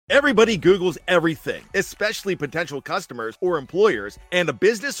Everybody Googles everything, especially potential customers or employers, and a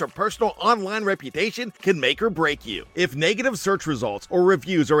business or personal online reputation can make or break you. If negative search results or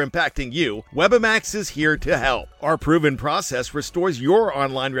reviews are impacting you, Webamax is here to help. Our proven process restores your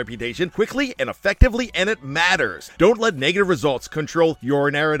online reputation quickly and effectively, and it matters. Don't let negative results control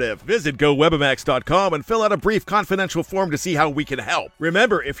your narrative. Visit GoWebamax.com and fill out a brief confidential form to see how we can help.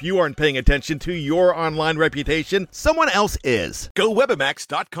 Remember, if you aren't paying attention to your online reputation, someone else is.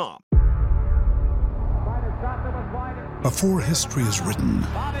 GoWebamax.com. Before history is written,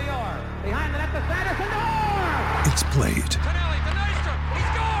 it's played.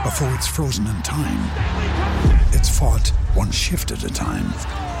 Before it's frozen in time, it's fought one shift at a time.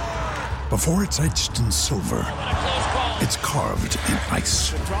 Before it's etched in silver, it's carved in ice.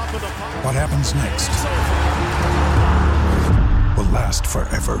 What happens next will last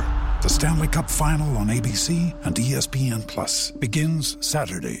forever. The Stanley Cup Final on ABC and ESPN Plus begins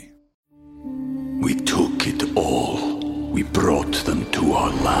Saturday. We took it all. We brought them to our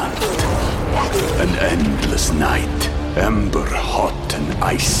land. An endless night, ember hot and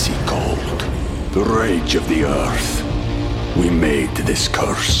icy cold. The rage of the earth. We made this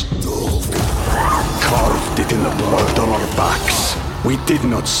curse. Carved it in the blood on our backs. We did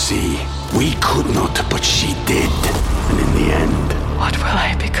not see. We could not, but she did. And in the end... What will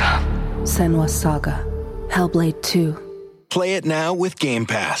I become? Senua's Saga. Hellblade 2. Play it now with Game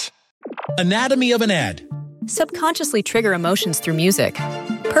Pass. Anatomy of an ad. Subconsciously trigger emotions through music.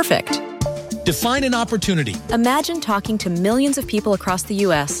 Perfect. Define an opportunity. Imagine talking to millions of people across the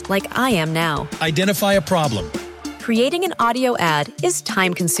U.S. like I am now. Identify a problem. Creating an audio ad is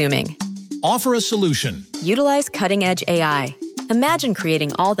time-consuming. Offer a solution. Utilize cutting-edge AI. Imagine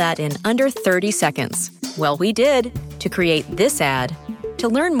creating all that in under 30 seconds. Well, we did, to create this ad. To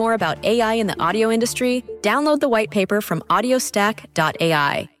learn more about AI in the audio industry, download the white paper from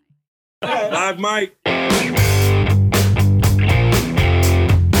audiostack.ai. Live mic.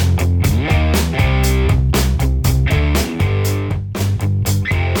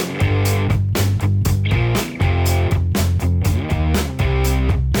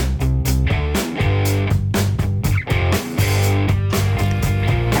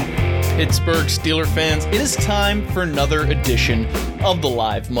 Pittsburgh Steeler fans, it is time for another edition of the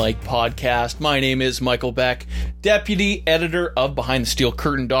Live Mic podcast. My name is Michael Beck, Deputy Editor of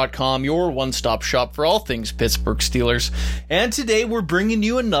BehindTheSteelCurtain.com, your one-stop shop for all things Pittsburgh Steelers. And today we're bringing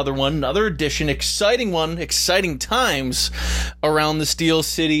you another edition, exciting times around the Steel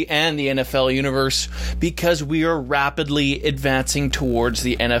City and the NFL universe, because we are rapidly advancing towards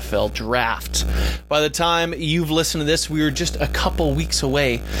the NFL draft. By the time you've listened to this, we are just a couple weeks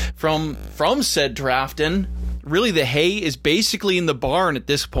away from said draft, and really the hay is basically in the barn at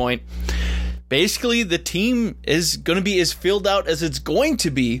this point. Basically, the team is going to be as filled out as it's going to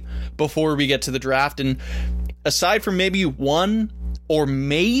be before we get to the draft, and aside from maybe one or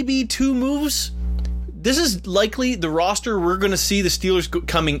maybe two moves, this is likely the roster we're going to see the Steelers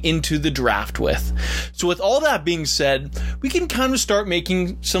coming into the draft with. So with all that being said, we can kind of start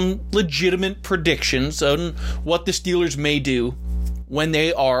making some legitimate predictions on what the Steelers may do when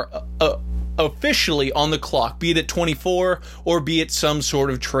they are officially on the clock, be it at 24 or be it some sort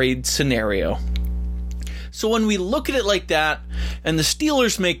of trade scenario. So when we look at it like that, and the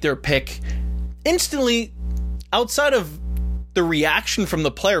Steelers make their pick, instantly, outside of the reaction from the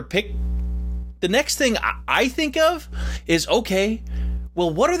player pick, the next thing I think of is, okay,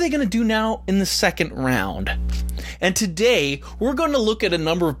 well, what are they going to do now in the second round? And today, we're going to look at a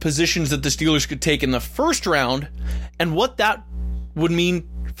number of positions that the Steelers could take in the first round, and what that would mean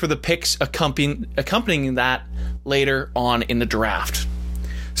for the picks accompanying that later on in the draft.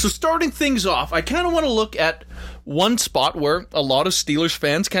 So starting things off, I kind of want to look at one spot where a lot of Steelers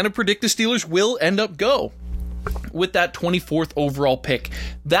fans kind of predict the Steelers will end up go with that 24th overall pick,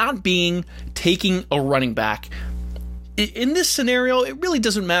 that being taking a running back. In this scenario, it really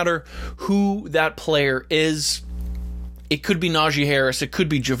doesn't matter who that player is. It could be Najee Harris, it could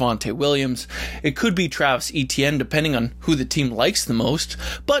be Javonte Williams, it could be Travis Etienne, depending on who the team likes the most,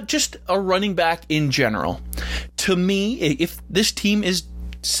 but just a running back in general. To me, if this team is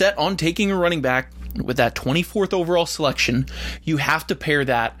set on taking a running back with that 24th overall selection, you have to pair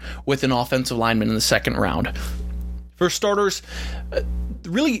that with an offensive lineman in the second round. For starters,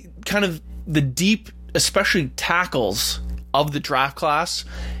 really kind of the deep, especially tackles of the draft class,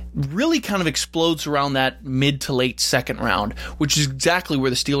 really kind of explodes around that mid to late second round, which is exactly where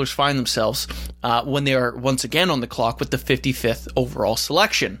the Steelers find themselves when they are once again on the clock with the 55th overall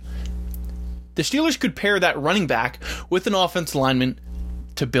selection. The Steelers could pair that running back with an offensive lineman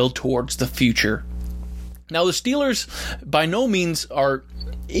to build towards the future. Now, the Steelers by no means are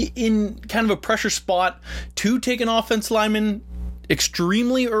in kind of a pressure spot to take an offensive lineman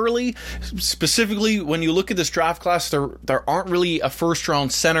extremely early. Specifically, when you look at this draft class, there aren't really a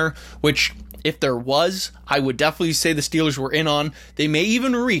first-round center, which, if there was, I would definitely say the Steelers were in on. They may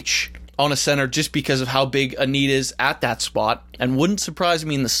even reach on a center just because of how big a need is at that spot, and wouldn't surprise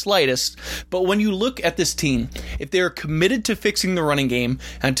me in the slightest. But when you look at this team, if they're committed to fixing the running game,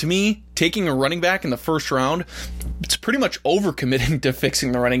 and to me, taking a running back in the first round, it's pretty much overcommitting to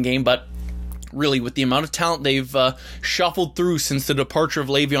fixing the running game, but really, with the amount of talent they've shuffled through since the departure of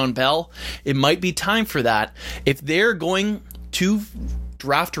Le'Veon Bell, it might be time for that. If they're going to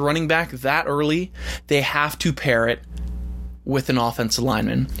draft a running back that early, they have to pair it with an offensive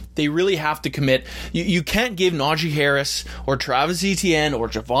lineman. They really have to commit. You can't give Najee Harris or Travis Etienne or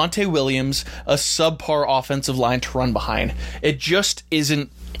Javonte Williams a subpar offensive line to run behind. It just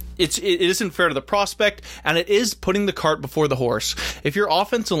isn't. It isn't fair to the prospect, and it is putting the cart before the horse. If your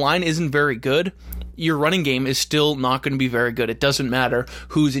offensive line isn't very good, your running game is still not going to be very good. It doesn't matter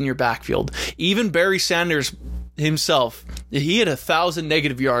who's in your backfield. Even Barry Sanders himself, he had 1,000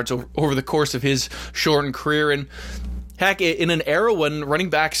 negative yards over the course of his shortened career, and heck, in an era when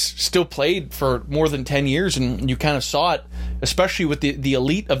running backs still played for more than 10 years, and you kind of saw it, especially with the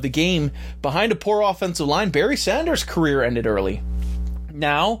elite of the game, behind a poor offensive line, Barry Sanders' career ended early.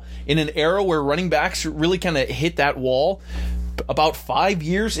 Now, in an era where running backs really kind of hit that wall about 5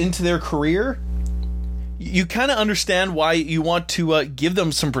 years into their career, you kind of understand why you want to give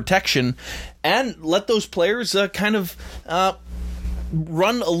them some protection and let those players kind of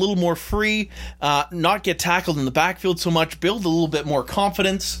run a little more free, not get tackled in the backfield so much, build a little bit more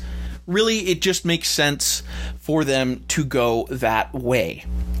confidence. Really, it just makes sense for them to go that way.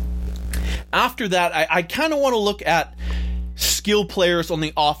 After that, I kind of want to look at skill players on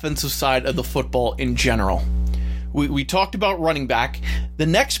the offensive side of the football in general. We talked about running back. The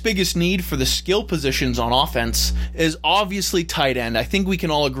next biggest need for the skill positions on offense is obviously tight end. I think we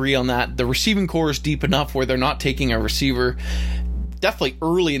can all agree on that. The receiving core is deep enough where they're not taking a receiver definitely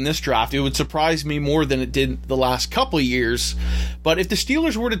early in this draft. It would surprise me more than it did the last couple of years. But if the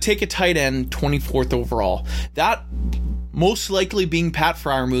Steelers were to take a tight end 24th overall, that most likely being Pat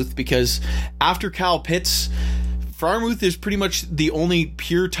Freiermuth, because after Kyle Pitts, Freiermuth is pretty much the only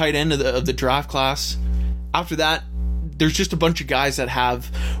pure tight end of the draft class. After that, there's just a bunch of guys that have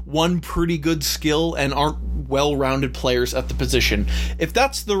one pretty good skill and aren't well-rounded players at the position. If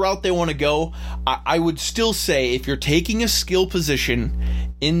that's the route they want to go, I would still say if you're taking a skill position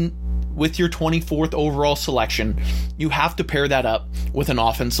with your 24th overall selection, you have to pair that up with an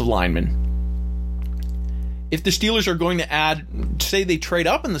offensive lineman. If the Steelers are going to add, say they trade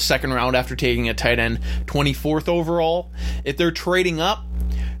up in the second round after taking a tight end 24th overall, if they're trading up,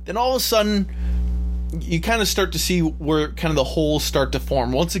 then all of a sudden you kind of start to see where kind of the holes start to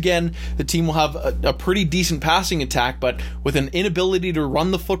form. Once again, the team will have a pretty decent passing attack, but with an inability to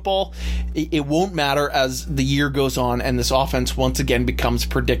run the football, it won't matter as the year goes on and this offense once again becomes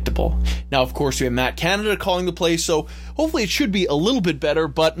predictable. Now, of course, we have Matt Canada calling the play, so hopefully it should be a little bit better,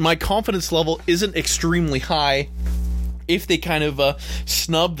 but my confidence level isn't extremely high if they kind of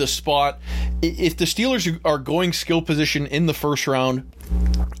snub the spot. If the Steelers are going skill position in the first round,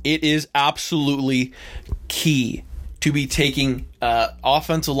 it is absolutely key to be taking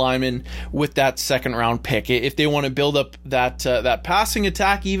offensive linemen with that second round pick. If they want to build up that passing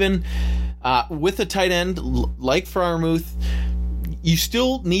attack, even with a tight end like Freiermuth, you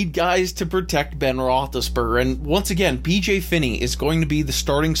still need guys to protect Ben Roethlisberger. And once again, BJ Finney is going to be the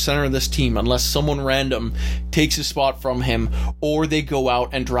starting center of this team unless someone random takes a spot from him or they go out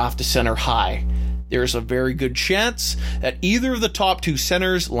and draft a center high. There's a very good chance that either of the top two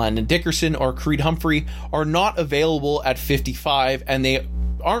centers, Landon Dickerson or Creed Humphrey, are not available at 55, and they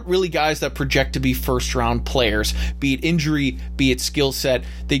aren't really guys that project to be first-round players, be it injury, be it skill set.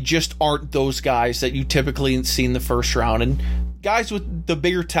 They just aren't those guys that you typically see in the first round, and guys with the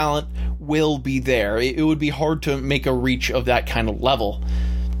bigger talent will be there. It would be hard to make a reach of that kind of level.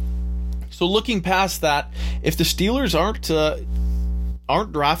 So looking past that, if the Steelers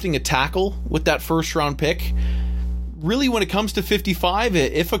aren't drafting a tackle with that first round pick, really when it comes to 55,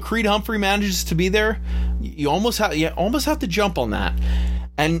 if a Creed Humphrey manages to be there, you almost have to jump on that.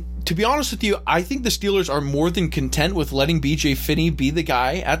 And to be honest with you, I think the Steelers are more than content with letting BJ Finney be the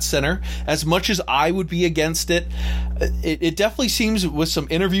guy at center, as much as I would be against it. It definitely seems with some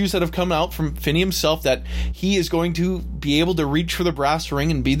interviews that have come out from Finney himself that he is going to be able to reach for the brass ring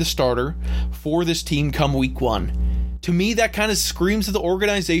and be the starter for this team come week one. to me, that kind of screams that the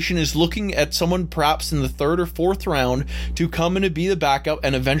organization is looking at someone perhaps in the 3rd or 4th round to come in to be the backup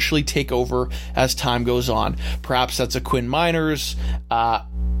and eventually take over as time goes on. Perhaps that's a Quinn Miners,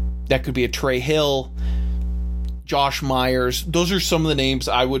 that could be a Trey Hill, Josh Myers. Those are some of the names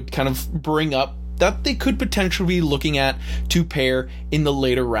I would kind of bring up that they could potentially be looking at to pair in the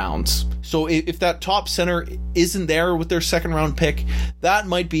later rounds. So if that top center isn't there with their 2nd round pick, that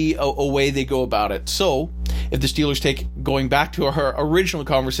might be a way they go about it. So if the Steelers going back to our original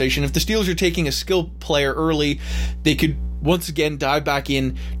conversation, if the Steelers are taking a skill player early, they could once again dive back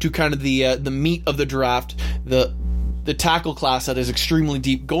in to kind of the meat of the draft, the tackle class that is extremely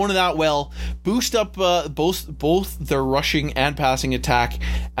deep, go into that well, boost up both their rushing and passing attack,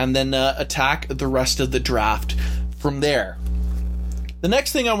 and then attack the rest of the draft from there. The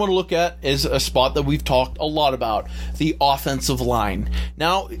next thing I want to look at is a spot that we've talked a lot about, the offensive line.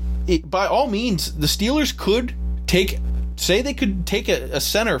 Now, by all means, the Steelers could take a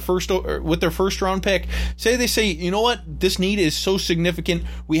center first with their 1st round pick. They say, you know what, this need is so significant,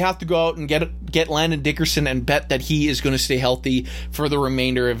 we have to go out and get Landon Dickerson and bet that he is going to stay healthy for the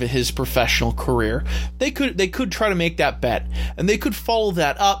remainder of his professional career. They could try to make that bet, and they could follow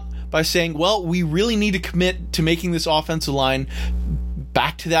that up by saying, well, we really need to commit to making this offensive line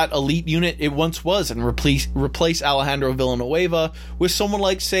back to that elite unit it once was, and replace Alejandro Villanueva with someone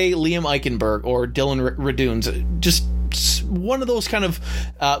like, say, Liam Eichenberg or Dylan Raduns. Just one of those kind of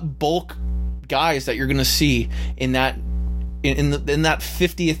bulk guys that you're going to see in that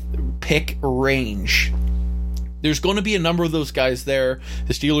 50th pick range. There's going to be a number of those guys there.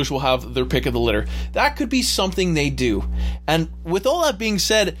 The Steelers will have their pick of the litter. That could be something they do. And with all that being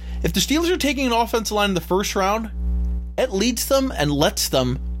said, if the Steelers are taking an offensive line in the 1st round, it leads them and lets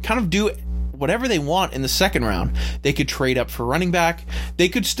them kind of do whatever they want in the 2nd round. They could trade up for running back. They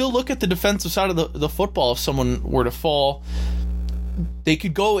could still look at the defensive side of the football if someone were to fall. They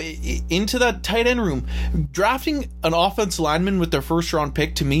could go into that tight end room. Drafting an offensive lineman with their 1st round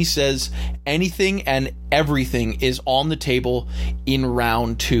pick, to me, says anything and everything is on the table in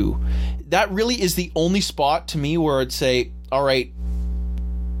round 2. That really is the only spot to me where I'd say, all right,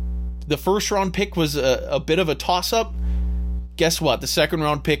 the 1st round pick was a bit of a toss-up. Guess what? The 2nd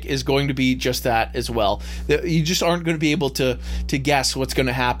round pick is going to be just that as well. You just aren't going to be able to guess what's going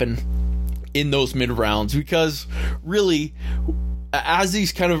to happen in those mid rounds, because really, as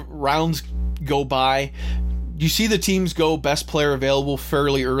these kind of rounds go by, you see the teams go best player available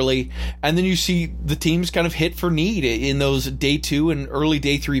fairly early, and then you see the teams kind of hit for need in those day 2 and early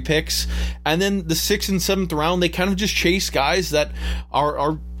day 3 picks, and then the 6th and 7th round, they kind of just chase guys that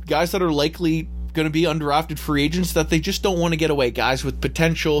are guys that are likely going to be undrafted free agents that they just don't want to get away. Guys with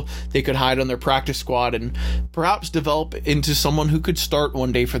potential they could hide on their practice squad and perhaps develop into someone who could start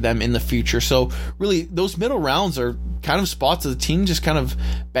one day for them in the future. So really, those middle rounds are kind of spots that the team just kind of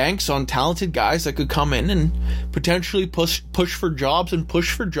banks on talented guys that could come in and potentially push for jobs and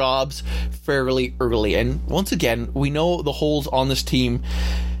push for jobs fairly early. And once again, we know the holes on this team.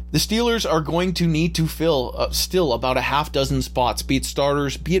 The Steelers are going to need to fill still about a half dozen spots, be it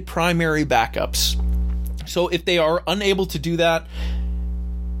starters, be it primary backups. So if they are unable to do that,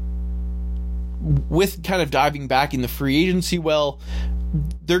 with kind of diving back in the free agency well,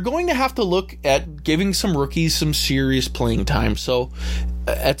 they're going to have to look at giving some rookies some serious playing time. So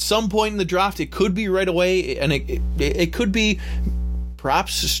at some point in the draft, it could be right away, and it could be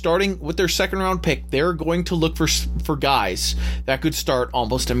perhaps starting with their 2nd round pick. They're going to look for guys that could start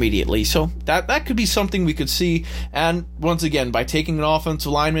almost immediately. So that could be something we could see. And once again, by taking an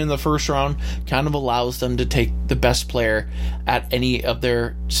offensive lineman in the 1st round, kind of allows them to take the best player at any of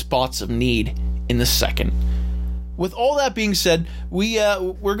their spots of need in the 2nd. With all that being said,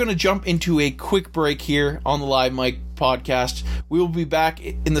 we're going to jump into a quick break here on the Live Mike podcast. We will be back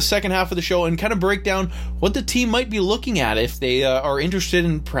in the 2nd half of the show and kind of break down what the team might be looking at if they are interested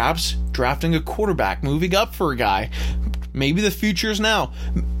in perhaps drafting a quarterback, moving up for a guy. Maybe the future is now.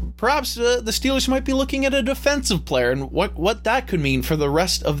 Perhaps the Steelers might be looking at a defensive player and what that could mean for the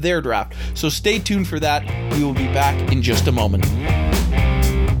rest of their draft. So stay tuned for that. We will be back in just a moment.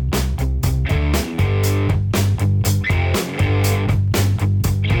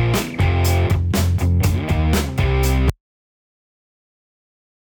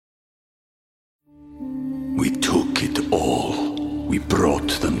 We took it all. We brought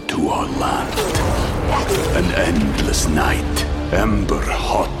them to our land. An endless night, ember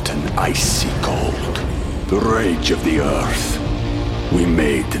hot and icy cold. The rage of the earth. We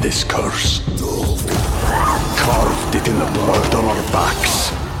made this curse. Carved it in the blood on our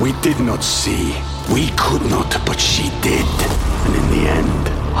backs. We did not see. We could not, but she did. And in the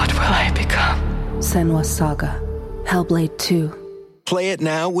end... What will I become? Senua's Saga. Hellblade 2. Play it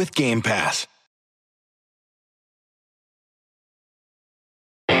now with Game Pass.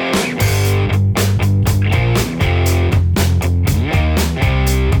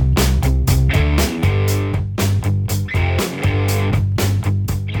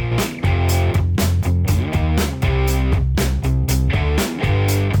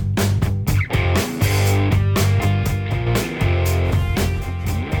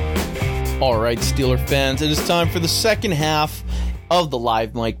 All right, Steeler fans, it is time for the second half of the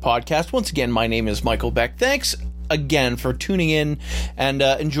Live Mike podcast. Once again, my name is Michael Beck. Thanks again for tuning in and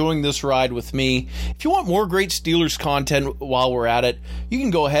enjoying this ride with me. If you want more great Steelers content while we're at it, you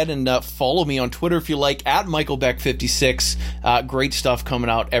can go ahead and follow me on Twitter if you like, at MichaelBeck56. Great stuff coming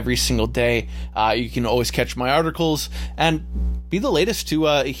out every single day. You can always catch my articles and be the latest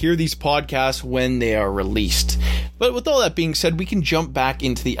to hear these podcasts when they are released. But with all that being said, we can jump back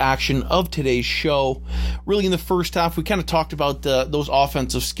into the action of today's show. Really, in the first half, we kind of talked about those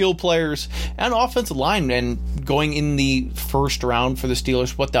offensive skill players and offensive line and going in the first round for the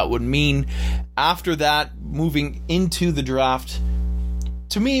Steelers, what that would mean. After that, moving into the draft.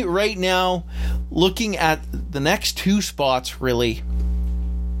 To me, right now, looking at the next two spots, really,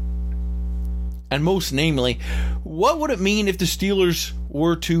 and most namely, what would it mean if the Steelers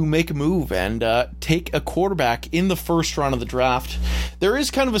were to make a move and take a quarterback in the first round of the draft? There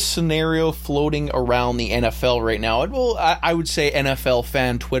is kind of a scenario floating around the NFL right now. Well, I would say NFL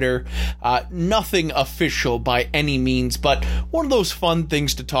fan Twitter. Nothing official by any means, but one of those fun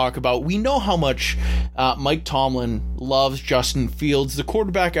things to talk about. We know how much Mike Tomlin loves Justin Fields, the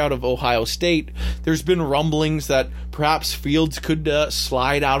quarterback out of Ohio State. There's been rumblings that perhaps Fields could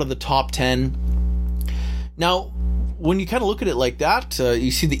slide out of the top 10. Now, when you kind of look at it like that, you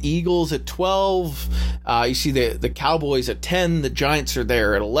see the Eagles at 12, you see the Cowboys at 10, the Giants are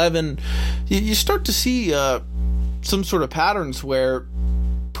there at 11. You start to see some sort of patterns where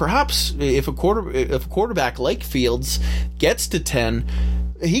perhaps if a quarterback like Fields gets to 10,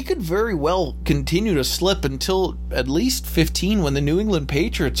 he could very well continue to slip until at least 15 when the New England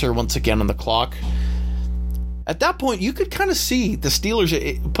Patriots are once again on the clock. At that point, you could kind of see the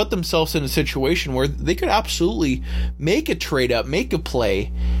Steelers put themselves in a situation where they could absolutely make a trade up, make a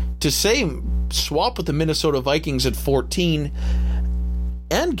play to, say, swap with the Minnesota Vikings at 14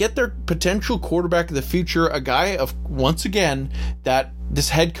 and get their potential quarterback of the future, a guy of, once again, that this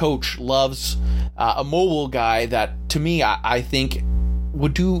head coach loves, a mobile guy that, to me, I think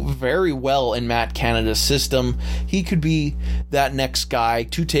would do very well in Matt Canada's system. He could be that next guy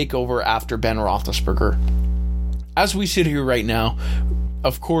to take over after Ben Roethlisberger. As we sit here right now,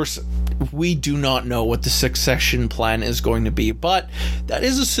 of course, we do not know what the succession plan is going to be, but that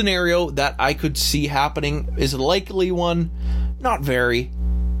is a scenario that I could see happening. Is it a likely one? Not very.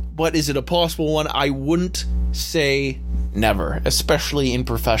 But is it a possible one? I wouldn't say never, especially in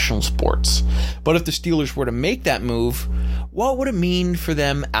professional sports. But if the Steelers were to make that move, what would it mean for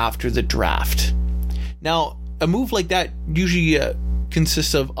them after the draft? Now, a move like that usually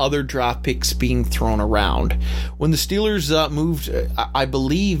consists of other draft picks being thrown around. When the Steelers moved, I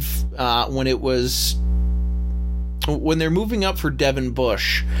believe when they're moving up for Devin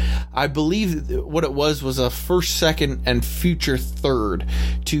Bush, I believe what it was a first, second, and future third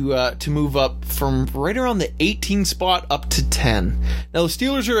to move up from right around the 18 spot up to 10. Now the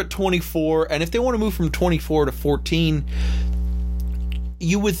Steelers are at 24, and if they want to move from 24 to 14,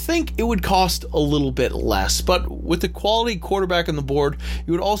 you would think it would cost a little bit less, but with the quality quarterback on the board,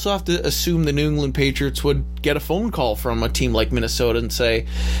 you would also have to assume the New England Patriots would get a phone call from a team like Minnesota and say,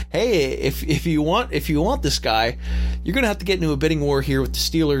 "Hey, if you want this guy, you're going to have to get into a bidding war here with the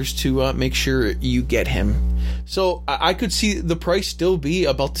Steelers to make sure you get him." So I could see the price still be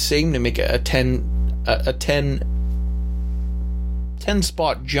about the same to make a 10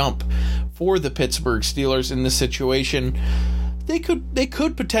 spot jump for the Pittsburgh Steelers in this situation. They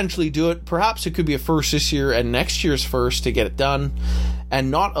could potentially do it. Perhaps it could be a first this year and next year's first to get it done and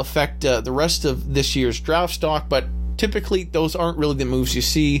not affect the rest of this year's draft stock, but typically those aren't really the moves you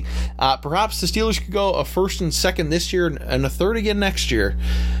see. Perhaps the Steelers could go a first and second this year and a third again next year.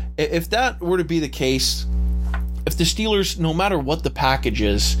 If that were to be the case, if the Steelers, no matter what the package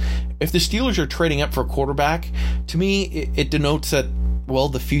is, if the Steelers are trading up for a quarterback, to me it denotes that, well,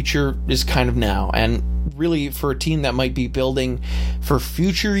 the future is kind of now. And really, for a team that might be building for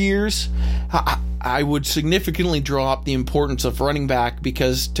future years, I would significantly drop the importance of running back,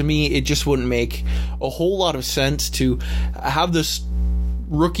 because to me it just wouldn't make a whole lot of sense to have this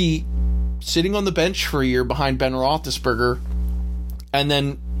rookie sitting on the bench for a year behind Ben Roethlisberger and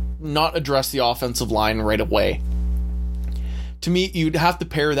then not address the offensive line right away. To me, you'd have to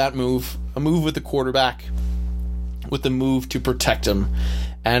pair that move, a move with the quarterback, with the move to protect him.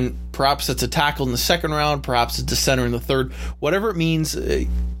 And perhaps it's a tackle in the second round, perhaps it's a center in the third. Whatever it means,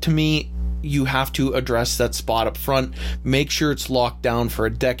 to me, you have to address that spot up front. Make sure it's locked down for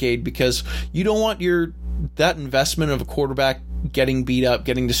a decade, because you don't want that investment of a quarterback getting beat up,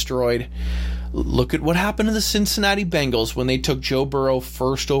 getting destroyed. Look at what happened to the Cincinnati Bengals when they took Joe Burrow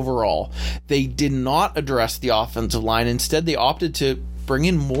first overall. They did not address the offensive line. Instead, they opted to bring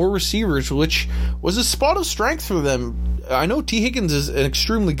in more receivers, which was a spot of strength for them. I know T. Higgins is an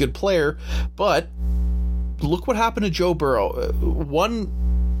extremely good player, but look what happened to Joe Burrow.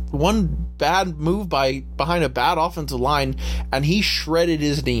 One bad move behind a bad offensive line, and he shredded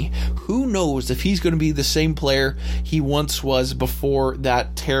his knee. Who knows if he's going to be the same player he once was before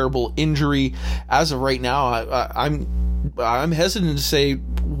that terrible injury. As of right now, I'm hesitant to say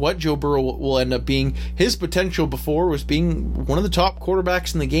what Joe Burrow will end up being. His potential before was being one of the top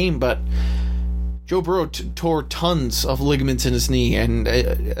quarterbacks in the game, but Joe Burrow tore tons of ligaments in his knee, and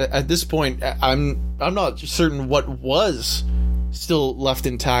at this point, I'm not certain what was still left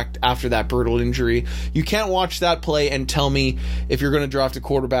intact after that brutal injury. You can't watch that play and tell me if you're going to draft a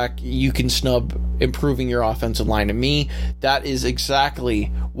quarterback, you can snub improving your offensive line. To me, that is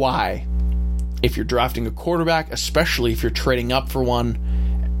exactly why, if you're drafting a quarterback, especially if you're trading up for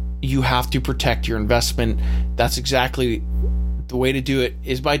one, you have to protect your investment. That's exactly the way to do it,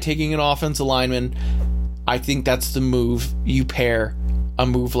 is by taking an offensive lineman. I think that's the move you pair a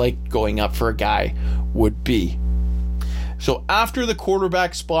move like going up for a guy would be. So after the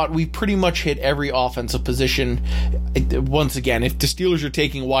quarterback spot, we pretty much hit every offensive position. Once again, if the Steelers are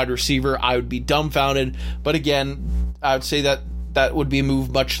taking a wide receiver, I would be dumbfounded. But again, I would say that would be a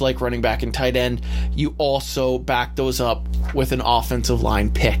move much like running back and tight end. You also back those up with an offensive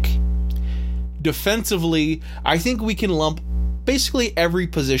line pick. Defensively, I think we can lump basically every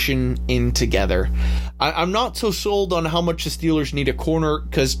position in together. I'm not so sold on how much the Steelers need a corner,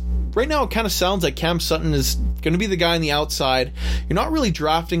 because right now it kind of sounds like Cam Sutton is going to be the guy on the outside. You're not really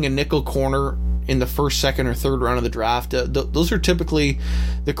drafting a nickel corner in the first, second, or third round of the draft. Those are typically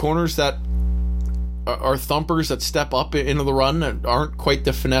the corners that are thumpers that step up into the run and aren't quite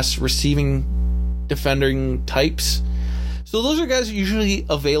the finesse receiving, defending types. So those are guys usually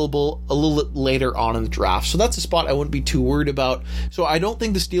available a little bit later on in the draft. So that's a spot I wouldn't be too worried about. So I don't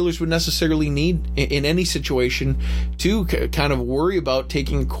think the Steelers would necessarily need, in any situation, to kind of worry about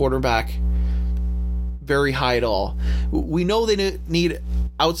taking a quarterback very high at all. We know they need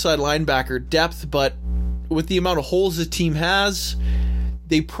outside linebacker depth, but with the amount of holes the team has,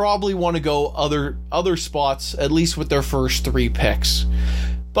 they probably want to go other spots, at least with their first 3 picks.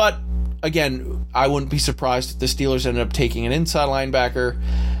 But again, I wouldn't be surprised if the Steelers ended up taking an inside linebacker.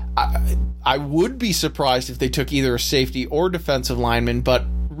 I would be surprised if they took either a safety or defensive lineman, but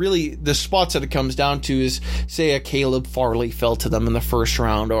really the spots that it comes down to is, say, a Caleb Farley fell to them in the first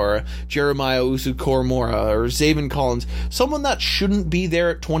round, or a Jeremiah Owusu-Koramoah, or Zaven Collins, someone that shouldn't be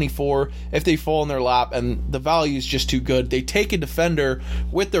there at 24. If they fall in their lap and the value is just too good, they take a defender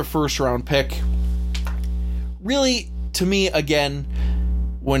with their first round pick. Really, to me, again,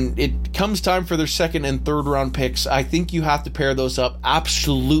 when it comes time for their second and third round picks, I think you have to pair those up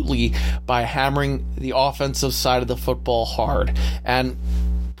absolutely by hammering the offensive side of the football hard. And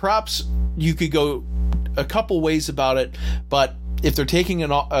perhaps you could go a couple ways about it, but if they're taking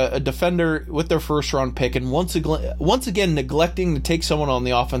a defender with their first round pick and once again neglecting to take someone on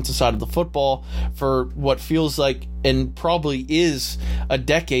the offensive side of the football for what feels like, and probably is, a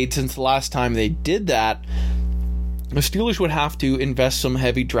decade since the last time they did that, the Steelers would have to invest some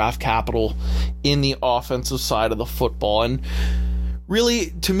heavy draft capital in the offensive side of the football. And really,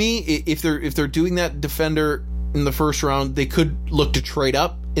 to me, if they're doing that defender in the first round, they could look to trade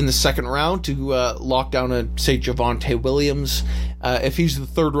up in the second round to lock down say, Javonte Williams. If he's the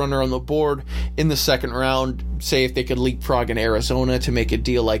third runner on the board in the second round, say if they could leapfrog in Arizona to make a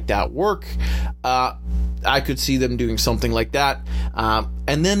deal like that work, I could see them doing something like that.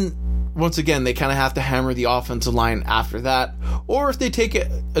 And then, once again, they kind of have to hammer the offensive line after that. Or if they take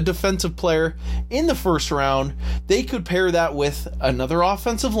a defensive player in the first round, they could pair that with another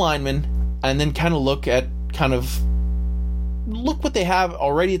offensive lineman and then kind of look what they have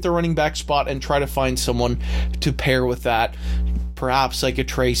already at the running back spot and try to find someone to pair with that. Perhaps like a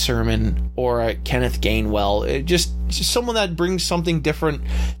Trey Sermon or a Kenneth Gainwell. Just someone that brings something different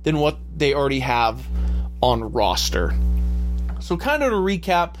than what they already have on roster. So kind of to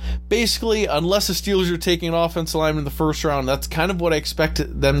recap, basically, unless the Steelers are taking an offensive lineman in the first round, that's kind of what I expect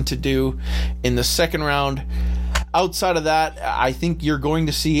them to do in the second round. Outside of that, I think you're going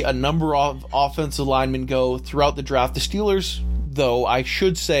to see a number of offensive linemen go throughout the draft. The Steelers, though, I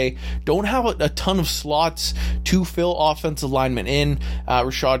should say, don't have a ton of slots to fill offensive linemen in.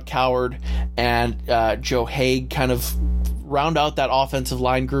 Rashad Coward and Joe Haig kind of round out that offensive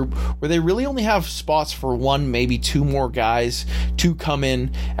line group where they really only have spots for one, maybe two more guys to come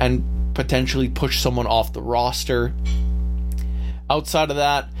in and potentially push someone off the roster. Outside of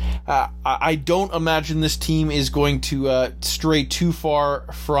that, I don't imagine this team is going to stray too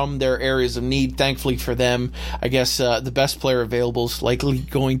far from their areas of need. Thankfully for them, I guess the best player available is likely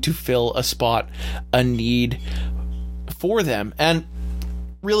going to fill a need for them. And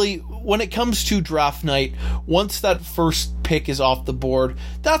really, when it comes to draft night, once that first pick is off the board,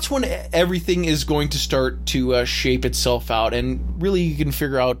 that's when everything is going to start to shape itself out, and really you can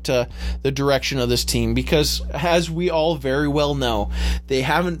figure out the direction of this team, because as we all very well know, they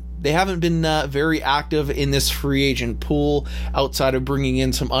haven't been very active in this free agent pool outside of bringing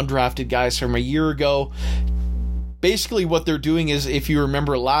in some undrafted guys from a year ago. Basically what they're doing is, if you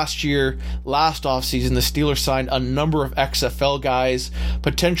remember last offseason, the Steelers signed a number of XFL guys,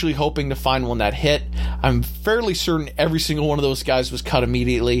 potentially hoping to find one that hit. I'm fairly certain every single one of those guys was cut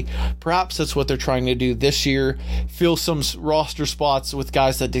immediately. Perhaps that's what they're trying to do this year, fill some roster spots with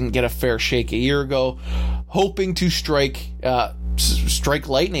guys that didn't get a fair shake a year ago, hoping to strike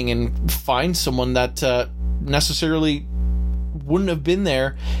lightning and find someone that necessarily wouldn't have been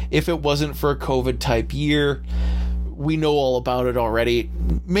there if it wasn't for a COVID type year. We know all about it already.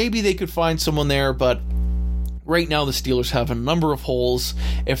 Maybe they could find someone there, but right now the Steelers have a number of holes.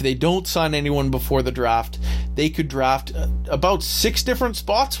 If they don't sign anyone before the draft, they could draft about 6 different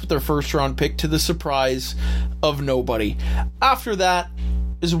spots with their first round pick, to the surprise of nobody. After that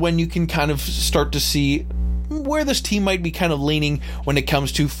is when you can kind of start to see where this team might be kind of leaning when it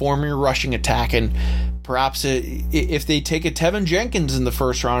comes to forming a rushing attack. And perhaps if they take a Tevin Jenkins in the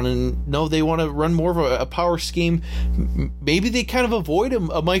first round and know they want to run more of a power scheme, maybe they kind of avoid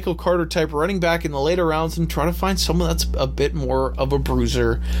a Michael Carter type running back in the later rounds and try to find someone that's a bit more of a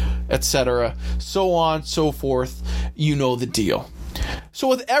bruiser, etc. So on, so forth. You know the deal. So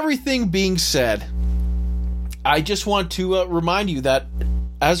with everything being said, I just want to remind you that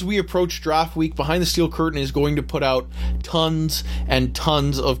as we approach draft week, Behind the Steel Curtain is going to put out tons and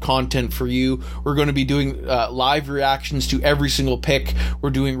tons of content for you. We're going to be doing live reactions to every single pick.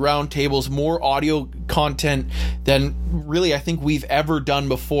 We're doing roundtables, more audio content than really I think we've ever done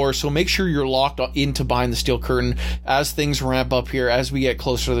before. So make sure you're locked into Behind the Steel Curtain as things ramp up here, as we get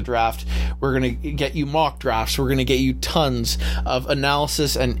closer to the draft. We're going to get you mock drafts. We're going to get you tons of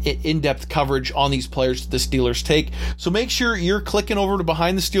analysis and in-depth coverage on these players that the Steelers take. So make sure you're clicking over to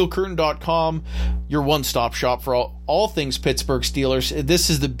BehindTheSteelCurtain.com, your one-stop shop for all things Pittsburgh Steelers. This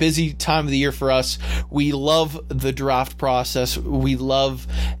is the busy time of the year for us. We love the draft process. We love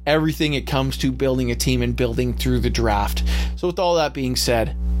everything it comes to building a team and building through the draft. So with all that being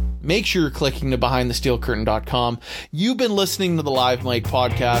said, make sure you're clicking to BehindTheSteelCurtain.com. You've been listening to the Live Mike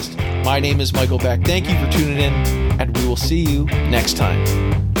podcast. My name is Michael Beck. Thank you for tuning in, and we will see you next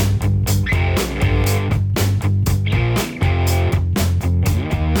time.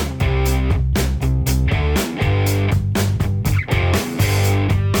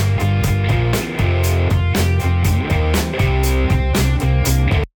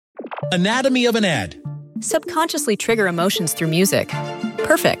 Anatomy of an ad. Subconsciously trigger emotions through music.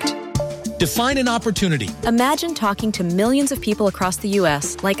 Perfect. Define an opportunity. Imagine talking to millions of people across the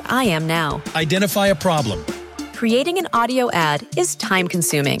U.S. like I am now. Identify a problem. Creating an audio ad is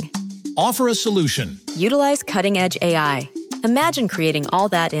time-consuming. Offer a solution. Utilize cutting-edge AI. Imagine creating all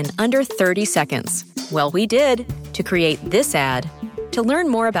that in under 30 seconds. Well, we did, to create this ad. To learn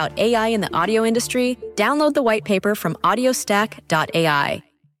more about AI in the audio industry, download the white paper from audiostack.ai.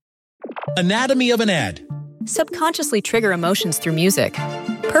 Anatomy of an ad. Subconsciously trigger emotions through music.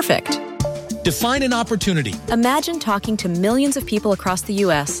 Perfect. Define an opportunity. Imagine talking to millions of people across the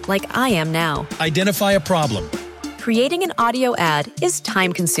U.S. like I am now. Identify a problem. Creating an audio ad is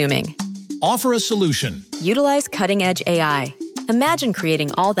time-consuming. Offer a solution. Utilize cutting-edge AI. Imagine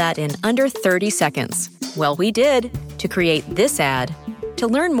creating all that in under 30 seconds. Well, we did, to create this ad. To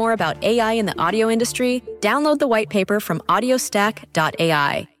learn more about AI in the audio industry, download the white paper from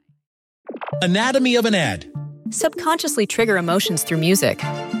audiostack.ai. Anatomy of an ad. Subconsciously trigger emotions through music.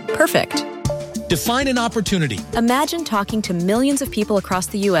 Perfect. Define an opportunity. Imagine talking to millions of people across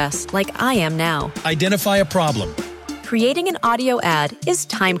the U.S. like I am now. Identify a problem. Creating an audio ad is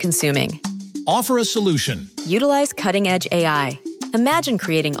time-consuming. Offer a solution. Utilize cutting-edge AI. Imagine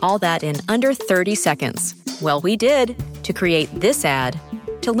creating all that in under 30 seconds. Well, we did, to create this ad.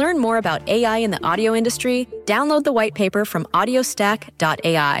 To learn more about AI in the audio industry, download the white paper from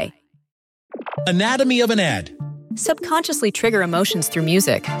audiostack.ai. Anatomy of an ad. Subconsciously trigger emotions through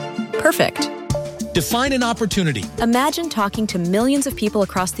music. Perfect. Define an opportunity. Imagine talking to millions of people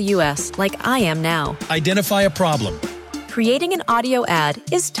across the U.S. like I am now. Identify a problem. Creating an audio ad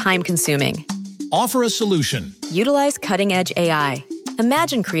is time-consuming. Offer a solution. Utilize cutting-edge AI.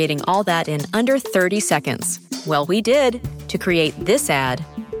 Imagine creating all that in under 30 seconds. Well, we did to create this ad.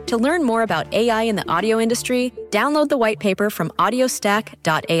 To learn more about AI in the audio industry, download the white paper from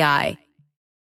audiostack.ai.